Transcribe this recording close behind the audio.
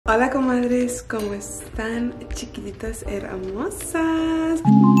Hola comadres, ¿cómo están? Chiquititas hermosas.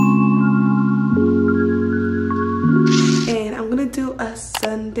 And I'm gonna do a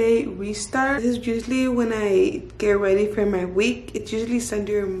Sunday restart. This is usually when I get ready for my week. It's usually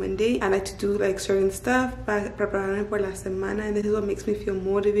Sunday or Monday. I like to do like certain stuff para prepararme por la semana, and this is what makes me feel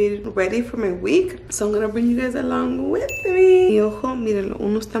motivated, ready for my week. So I'm gonna bring you guys along with me. Mi ojo, mírenlo,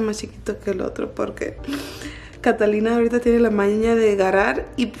 uno está más chiquito que el otro porque Catalina ahorita tiene la maña de agarrar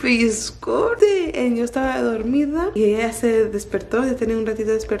y pellizcó. Yo estaba dormida y ella se despertó, ya tenía un ratito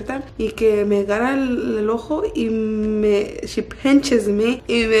de despertar, y que me agarra el ojo y she pinches me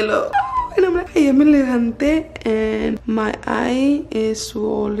y me lo... Ayer me levanté and my eye is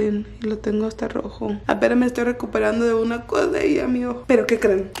swollen. Y lo tengo hasta rojo. Apenas me estoy recuperando de una cosa y a mi ojo. Pero ¿qué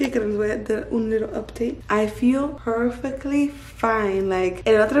creen? Les voy a dar un little update. I feel perfectly fine. Like,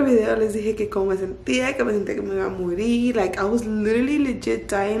 en el otro video les dije que cómo me sentía que me iba a morir. Like, I was literally legit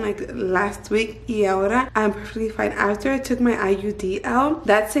dying like last week. Y ahora I'm perfectly fine. After I took my IUD out,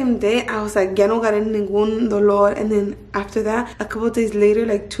 that same day I was like, ya no agarré ningún dolor. And then after that, a couple of days later,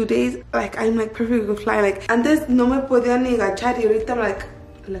 like 2 days, like I'm like perfectly fine. Like, antes no me podía ni agachar y ahorita I'm like,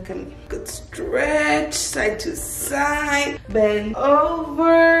 look at me. Good stretch, side to side, bend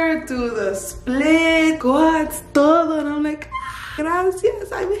over, do the split, squats, todo. And I'm like,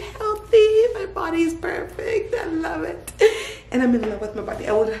 gracias, I'm healthy. My body is perfect. I love it. And I'm in love with my body.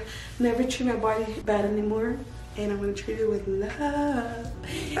 I would never treat my body bad anymore. And I'm gonna treat it with love.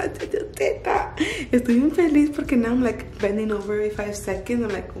 Estoy muy feliz porque now I'm like bending over every 5 seconds. I'm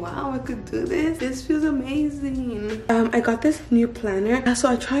like, wow, I could do this. This feels amazing. I got this new planner. So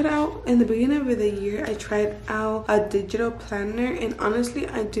I tried out in the beginning of the year. I tried out a digital planner, and honestly,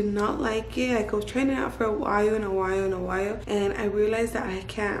 I did not like it. Like, I was trying it out for a while, and I realized that I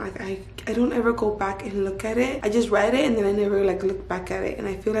can't. Like, I don't ever go back and look at it. I just read it and then I never like look back at it. And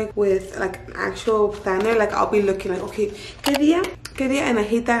I feel like with like an actual planner, like I'll be looking like, okay, ¿qué día? And I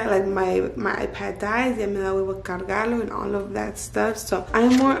hate that like my iPad dies, ya me da huevo cargarlo and all of that stuff. So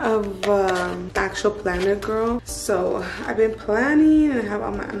I'm more of an actual planner girl. So I've been planning and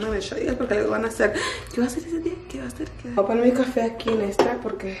I'm gonna show you porque luego van a hacer, ¿qué va a hacer ese día? ¿Qué va a hacer? Voy a poner mi café aquí en esta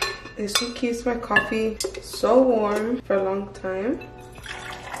porque eso keeps my coffee so warm for a long time.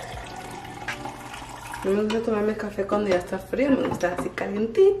 No me gusta tomarme café cuando ya está frío, me gusta así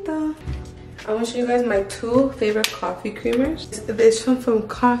calientito. I want to show you guys my 2 favorite coffee creamers. This one from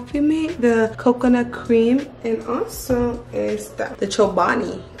Coffee Mate, the coconut cream, and also is the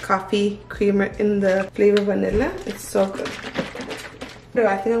Chobani coffee creamer in the flavor vanilla. It's so good. But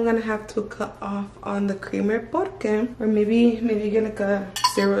I think I'm gonna have to cut off on the creamer porque, or maybe get like a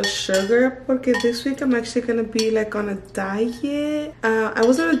 0 sugar porque this week I'm actually gonna be like on a diet. I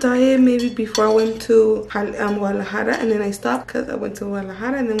was on a diet maybe before I went to Guadalajara, and then I stopped because I went to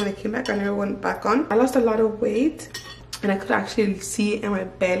Guadalajara, and then when I came back I never went back on. I lost a lot of weight and I could actually see it in my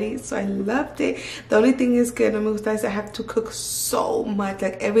belly, so I loved it. The only thing is que no me gusta is I have to cook so much,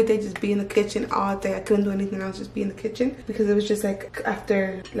 like every day, just be in the kitchen all day. I couldn't do anything else, just be in the kitchen, because it was just like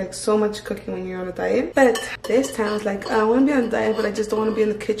after like so much cooking when you're on a diet. But this time I was like, I want to be on a diet, but I just don't want to be in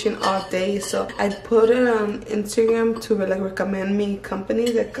the kitchen all day. So I put it on Instagram to like recommend me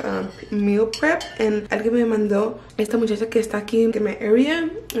companies like meal prep, and alguien me mandó esta muchacha que está aquí in my area,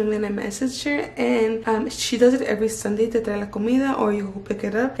 and then I messaged her, and she does it every Sunday. Te trae la comida, or you go pick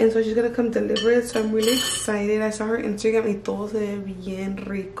it up, and so she's gonna come deliver it. So I'm really excited. I saw her Instagram y todo se ve bien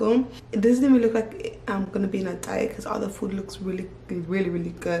rico. It doesn't even look like I'm gonna be in a diet because all the food looks really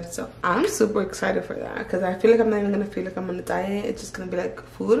good. So I'm super excited for that because I feel like I'm not even gonna feel like I'm on a diet. It's just gonna be like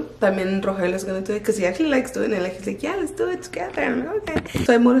food. También Rogelio's gonna do it because he actually likes doing it. Like, he's like, yeah, let's do it together. I'm like, okay.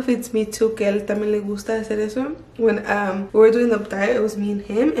 So it motivates me too, que él también le gusta hacer eso. When we were doing the diet, it was me and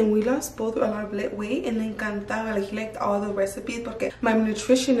him, and we lost both a lot of weight, and le encantaba. Like, he liked all the recipes porque my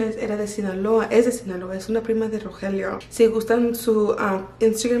nutritionist era de Sinaloa, es una prima de Rogelio. Si gustan su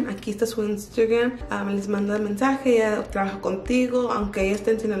Instagram, aquí está su Instagram. Les manda mensaje, ella trabaja contigo, aunque ella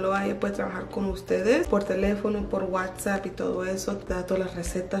esté en Sinaloa, ella puede trabajar con ustedes por teléfono, por WhatsApp y todo eso. Da todas las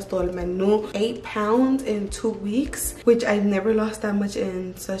recetas, todo el menú. 8 pounds in 2 weeks, which I've never lost that much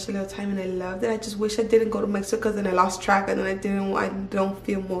in such a little time, and I loved it. I just wish I didn't go to Mexico because then I lost track, and then I don't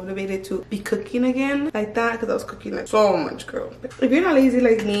feel motivated to be cooking again like that because I was cooking like so much, girl. If you're not lazy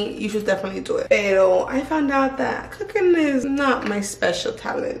like me, you should definitely do it. Pero I found out that cooking is not my special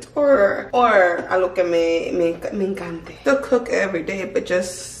talent or a lo que me encante. Still cook every day, but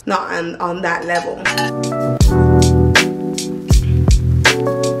just not on that level.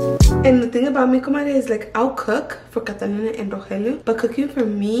 And the thing about me, comadre, is like I'll cook for Catalina and Rogelio, but cooking for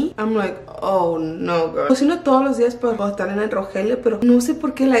me, I'm like, oh no, girl. Cocino todos los días por Catalina and Rogelio, pero no sé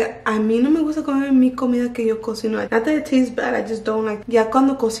por qué, like, a mí no me gusta comer mi comida que yo cocino. Not that it tastes bad, I just don't like. Ya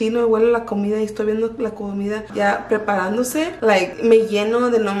cuando cocino y huele la comida y estoy viendo la comida ya preparándose, like, me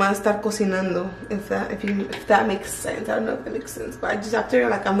lleno de nomás estar cocinando. If that makes sense. I don't know if that makes sense, but I just after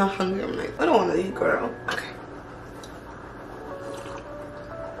like I'm not hungry, I'm like, I don't want to eat, girl. Okay.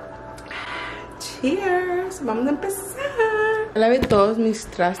 Cheers. Vamos a empezar. Lavé todos mis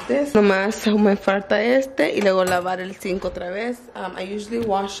trastes. Nomás me falta este y luego lavar el sink otra vez. I usually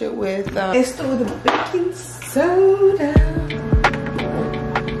wash it with esto with baking soda.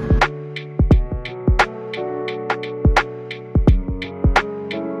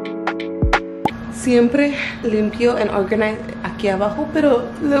 Siempre limpio and organize aquí abajo, pero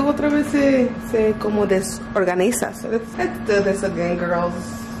luego otra vez se como desorganiza. So let's do this again, girls.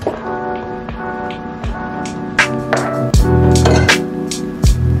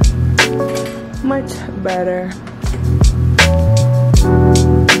 Much better.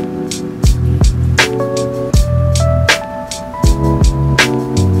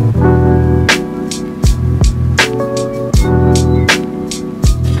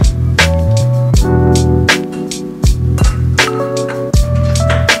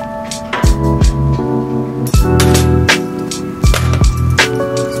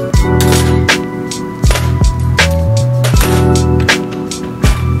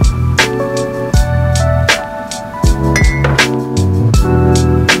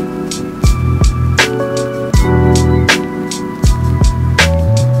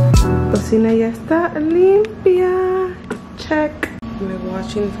 Ya está limpia. Check. My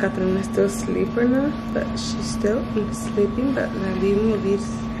watching if Catalina still asleep or not, but she's still sleeping, but la vi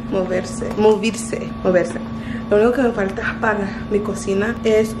moverse. Lo único que me falta para mi cocina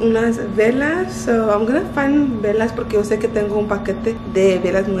es unas velas. So I'm gonna find velas porque yo sé que tengo un paquete de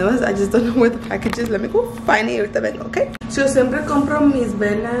velas nuevas. I just don't know where the package is. Let me go find it. Ahorita vengo, okay? So siempre compro mis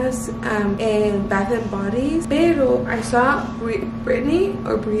velas en Bath and Bodies, pero I saw Brittany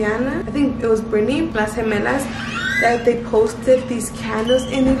or Brianna, I think it was Brittany, las gemelas, that they posted these candles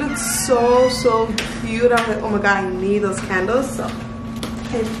and they look so cute. I'm like, oh my god, I need those candles. So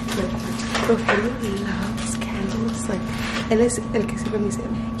Rogelio loves candles. Like, él es el que siempre me dice,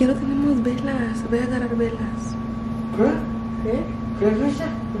 ya no tenemos velas, voy a agarrar velas. ¿Qué? ¿Qué es eso?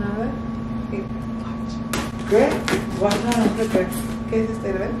 Nada. ¿Qué? ¿Qué es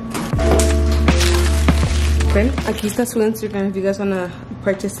este, verdad? Ven, aquí está su Instagram if you guys wanna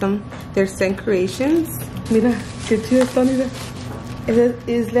purchase some. They're Zen Creations. Mira, qué chido está, mira. Es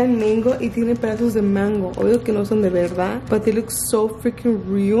Isla Mango y tiene pedazos de mango. Obvio que no son de verdad, but they look so freaking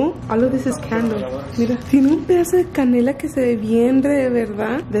real. All of this is candle. Mira, tiene un pedazo de canela que se ve bien de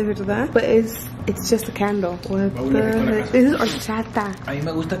verdad, but it's just a candle. What the? This is horchata. A mí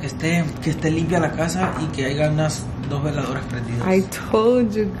me gusta que esté limpia la casa y que haya unas 2 veladoras prendidas. I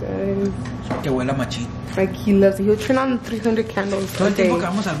told you guys. Que huela machín. Like he loves it. He'll turn on 300 candles. Todo el tiempo que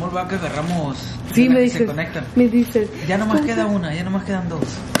vamos al mall va que agarramos. Sí, me dices. Se conectan. Me dices. Ya nomás queda una, ya nomás quedan 2.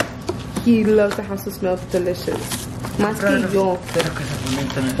 He loves the house to smell delicious. Más que yo. Pero que se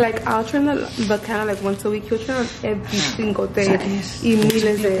conectan. Like I'll turn the candle like once a week. He'll turn on every single day. Y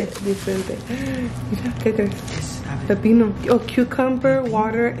miles de diferentes. Mira, ¿qué crees? Pepino. Oh, cucumber,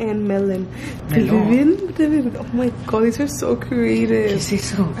 water, and melon. Oh my god, these are so creative. ¿Qué es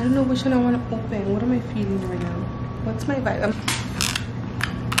eso? I don't know which one I want to open. What am I feeling right now? What's my vibe?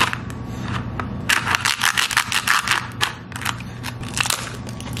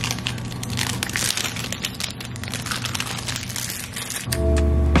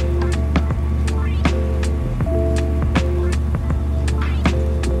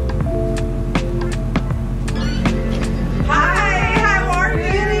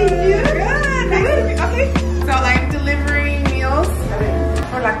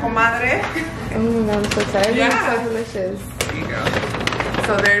 Hola, comadres. Oh my god, I'm so excited. Yeah. It's so delicious. There you go.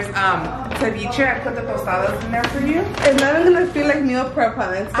 So there's ceviche. I put the tostadas in there for you. It's not even gonna feel like meal prep,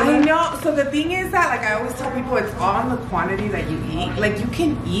 huh? It's I gonna... know. So the thing is that, like I always tell people, it's all on the quantity that you eat. Like you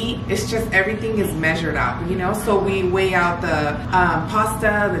can eat, it's just everything is measured out, you know? So we weigh out the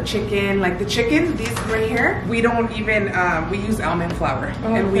pasta, the chicken. Like the chicken, these right here, we don't even, we use almond flour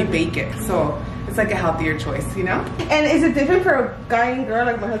and we bake it. So it's like a healthier choice, you know? And is it different for a guy and girl,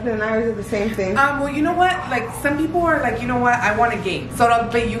 like my husband and I, or is it the same thing? Well, you know what? Like some people are like, you know what? I want to gain. So,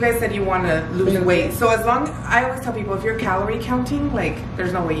 but you guys said you want to lose weight. So as long, I always tell people, if you're calorie counting, like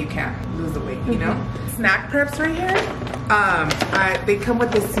there's no way you can't lose the weight, you know? Snack preps right here. They come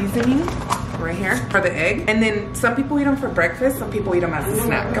with this seasoning. right here for the egg. And then some people eat them for breakfast, some people eat them as a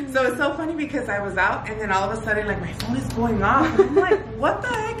snack. So it's so funny because I was out and then all of a sudden like my phone is going off. And I'm like, what the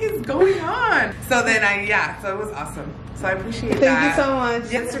heck is going on? So then so it was awesome. So I appreciate that. Thank you so much.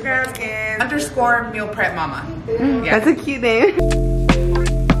 Instagram is _meal-prep-mama. Yeah. That's a cute name.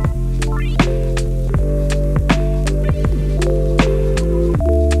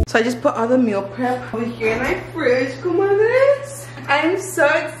 So I just put all the meal prep over here in my fridge, comadres. I'm so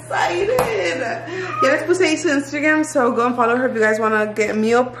excited. Ya les puse ahí su Instagram, so go and follow her if you guys want to get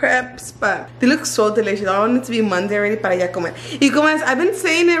meal preps. But they look so delicious. I want it to be Monday already para ya comer. Y comadres, I've been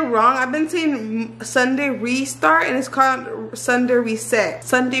saying it wrong. I've been saying Sunday restart and it's called Sunday reset.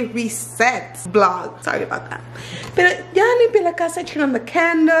 Sunday reset vlog. Sorry about that. Pero ya limpié la casa, turned on the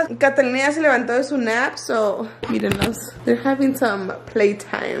candles. Catalina se levantó de su nap, so mírenlos. They're having some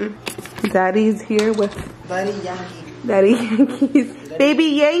playtime. Daddy's here with Daddy Yankee. Daddy Yankees. Baby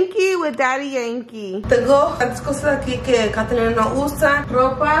Yankee with Daddy Yankee. Tengo tantas cosas aquí que Catalina no usa.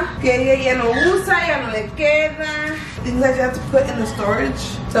 Ropa que ella ya no usa, ya no le queda. Things that you have to put in the storage.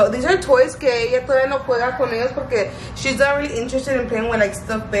 So these are toys que ella todavía no juega con ellos porque she's not really interested in playing with like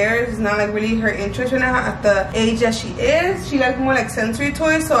stuffed bears. It's not like really her interest right now at the age that she is. She likes more like sensory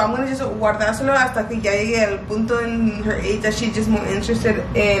toys. So I'm gonna just guardárselo hasta que ya llegue al punto in her age that she's just more interested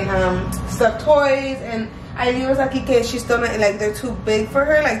in stuffed toys. And hay libros aquí que she's still not, like they're too big for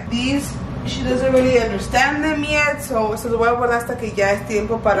her. Like these, she doesn't really understand them yet. So los voy a guardar hasta que ya es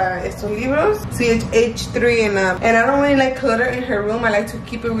tiempo para estos libros. See, it's age 3 and up. And I don't really like clutter in her room. I like to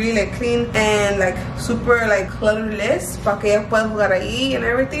keep it really like clean and like super like clutterless para que ella pueda jugar ahí and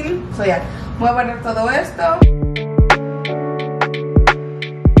everything. So yeah, voy a guardar todo esto.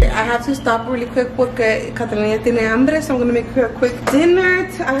 I have to stop really quick porque Catalina tiene hambre, so I'm gonna make her a quick dinner.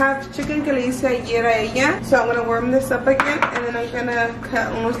 I have chicken que le hice ayer a ella, so I'm gonna warm this up again, and then I'm gonna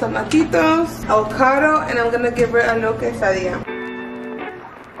cut unos tomatitos, avocado, and I'm gonna give her a little quesadilla.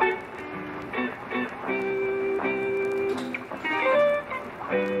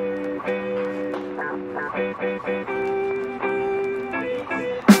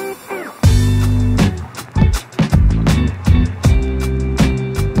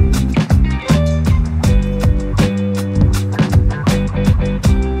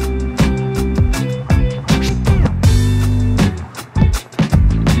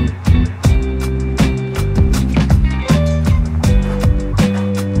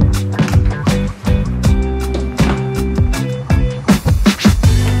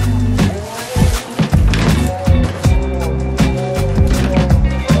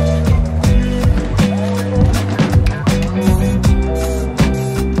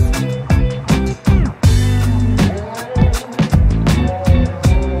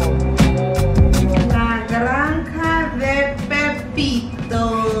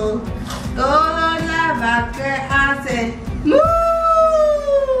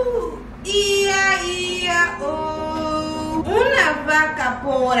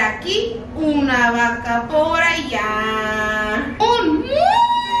 Por aquí, una vaca por allá, un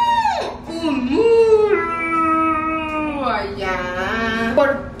mu allá,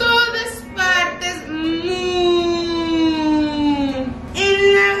 por todas partes, mu.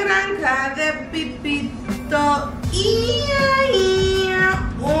 En la granja de Pipito,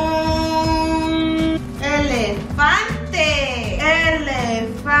 elefante,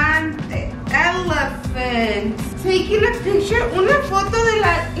 taking a picture, una foto de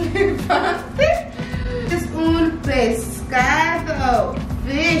la elefante. Es un pescado,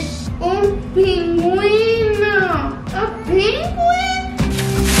 fish, un pingüino, a penguin.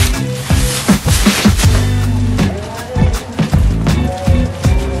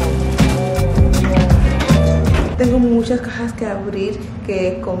 Tengo muchas cajas que abrir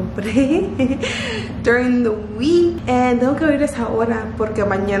que compré during the week, and tengo que abrirlas ahora porque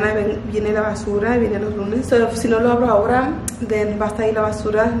mañana viene la basura, viene los lunes. So, si no lo abro ahora, then va a estar ahí la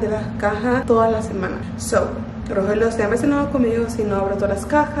basura de las cajas toda la semana. So, Rogelio se ha mencionado conmigo si no abro todas las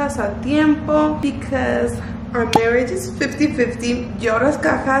cajas a tiempo, because our marriage is 50-50. Yo abro las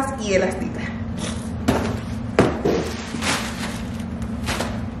cajas y él las tira.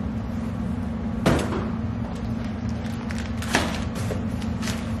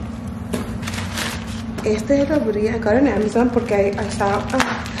 Este lo abrí acá en Amazon porque I saw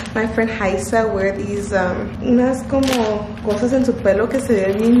my friend Haisa wear these unas como cosas en su pelo que se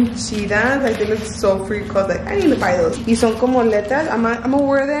ven bien chidas. Like they look so free cause like I need to buy those. Y son como letras. I'm gonna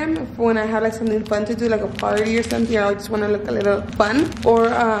wear them for when I have like something fun to do, like a party or something, or I just want to look a little fun. Or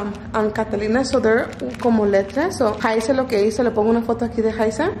Catalina, so they're como letras. So Haisa lo que hizo, le pongo una foto aquí de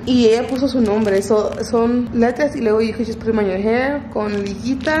Haisa y ella puso su nombre. So son letras y luego you can just put them on your hair con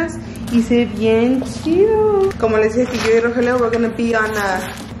liguitas y se ve bien chido. Como les dije, que yo y Rogelio we're gonna be on a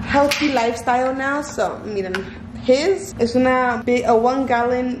healthy lifestyle now. So miren, his es a 1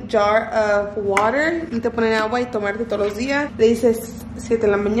 gallon jar of water y te ponen agua y tomarte todos los días. Le dices 7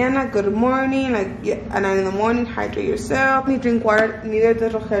 de la mañana, good morning, like at 9 in the morning, hydrate yourself. Ni drink water, neither de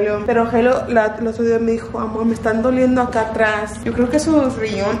Rogelio. Pero Rogelio el otro día me dijo, amor, me están doliendo acá atrás. Yo creo que sus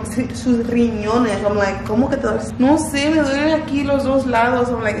riñones. I'm like, ¿cómo que te duele? No sé, me duelen aquí los dos lados.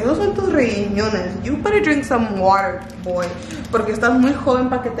 I'm like, esos son tus riñones. You better drink some water, boy. Porque estás muy joven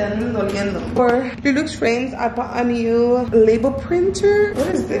para que te anden doliendo. For Luluxxframes, I bought a new label printer.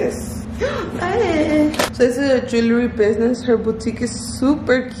 What is this? So this is a jewelry business. Her boutique is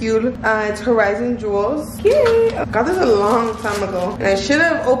super cute. It's Horizon Jewels. Yay! I got this a long time ago. And I should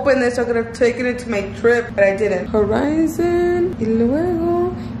have opened this. I could have taken it to my trip, but I didn't. Horizon. Y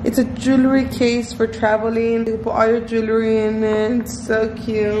luego, it's a jewelry case for traveling. You put all your jewelry in it. It's so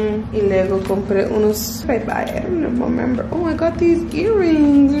cute. Y luego compré unos. I don't remember. Oh, I got these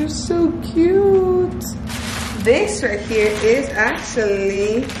earrings. They're so cute. This right here is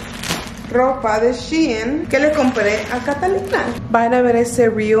actually ropa de Shein que le compré a Catalina. Van a ver ese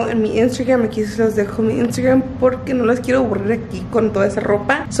reel en mi Instagram. Aquí se los dejo mi Instagram porque no las quiero aburrir aquí con toda esa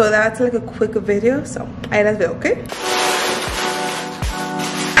ropa. So that's like a quick video. So ahí las veo, ¿ok?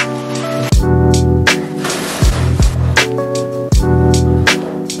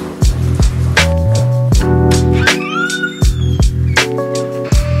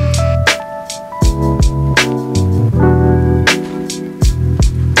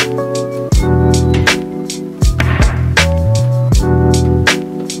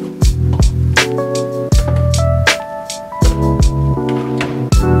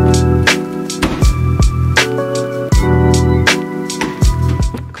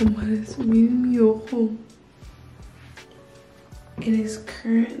 It is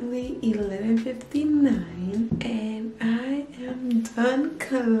currently 11:59 and I am done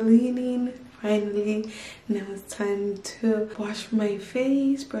cleaning finally. Now it's time to wash my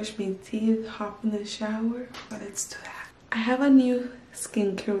face, brush my teeth, hop in the shower. But let's do that. I have a new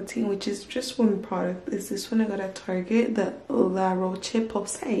skincare routine, which is just one product. Is this one I got at Target, the La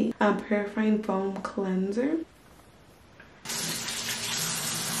Roche-Posay Purifying Foam Cleanser.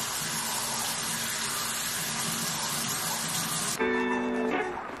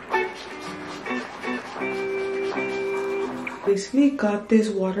 Basically got this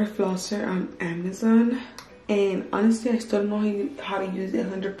water flosser on Amazon, and honestly I still don't know how to use it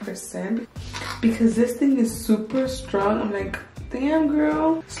 100% because this thing is super strong. I'm like, damn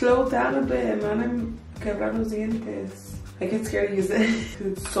girl, slow down a bit, man. Quebrar los dientes. I get scared to use it.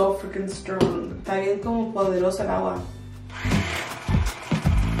 It's so freaking strong. Está bien como poderosa el agua.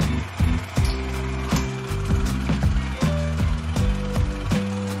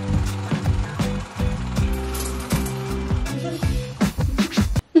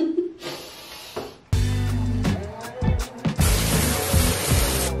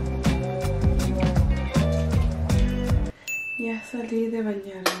 Ya salí de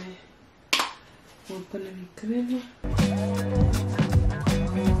bañarme. Voy a poner mi crema.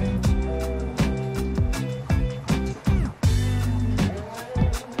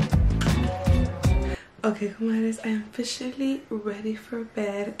 Okay, comadres, I am officially ready for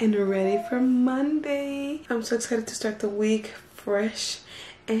bed and ready for Monday. I'm so excited to start the week fresh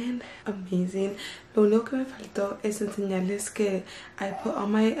and amazing. Lo único que me faltó es enseñarles que I put all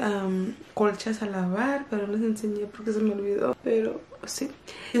my colchas a lavar, pero no les enseñé porque se me olvidó. Pero sí,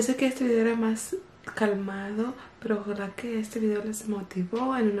 yo sé que este video era más calmado, pero ojalá que este video les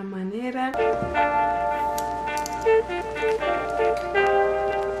motivó en una manera.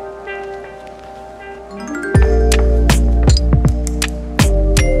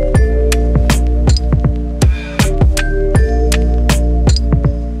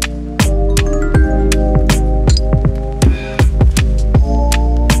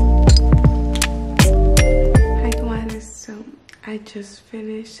 I just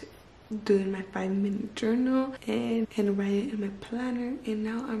finished doing my 5-minute journal and writing in my planner, and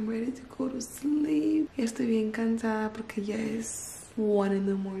now I'm ready to go to sleep. Estoy bien cansada porque ya es 1 in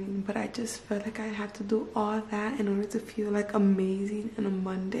the morning, but I just felt like I had to do all that in order to feel like amazing on a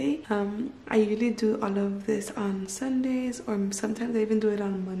Monday. I usually do all of this on Sundays, or sometimes I even do it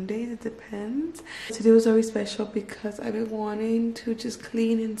on Mondays. It depends. Today was very special because I've been wanting to just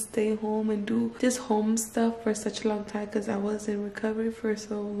clean and stay home and do just home stuff for such a long time, because I was in recovery for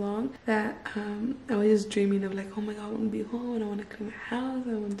so long that I was just dreaming of like, oh my god, I want to be home and I want to clean my house,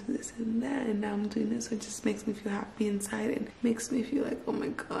 I want to do this and that, and now I'm doing this. So it just makes me feel happy inside and makes me feel like, oh my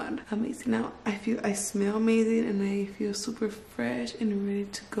god, amazing. Now I smell amazing and I feel super fresh and ready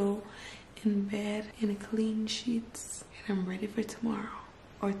to go in bed in clean sheets, and I'm ready for tomorrow.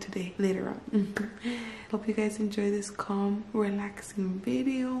 Or today, later on. Hope you guys enjoy this calm, relaxing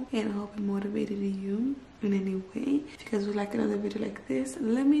video, and I hope it motivated you in any way. If you guys would like another video like this,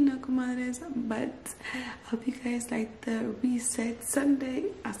 let me know, comadres. But I hope you guys like the Reset Sunday.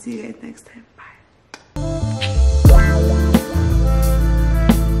 I'll see you guys next time. Bye.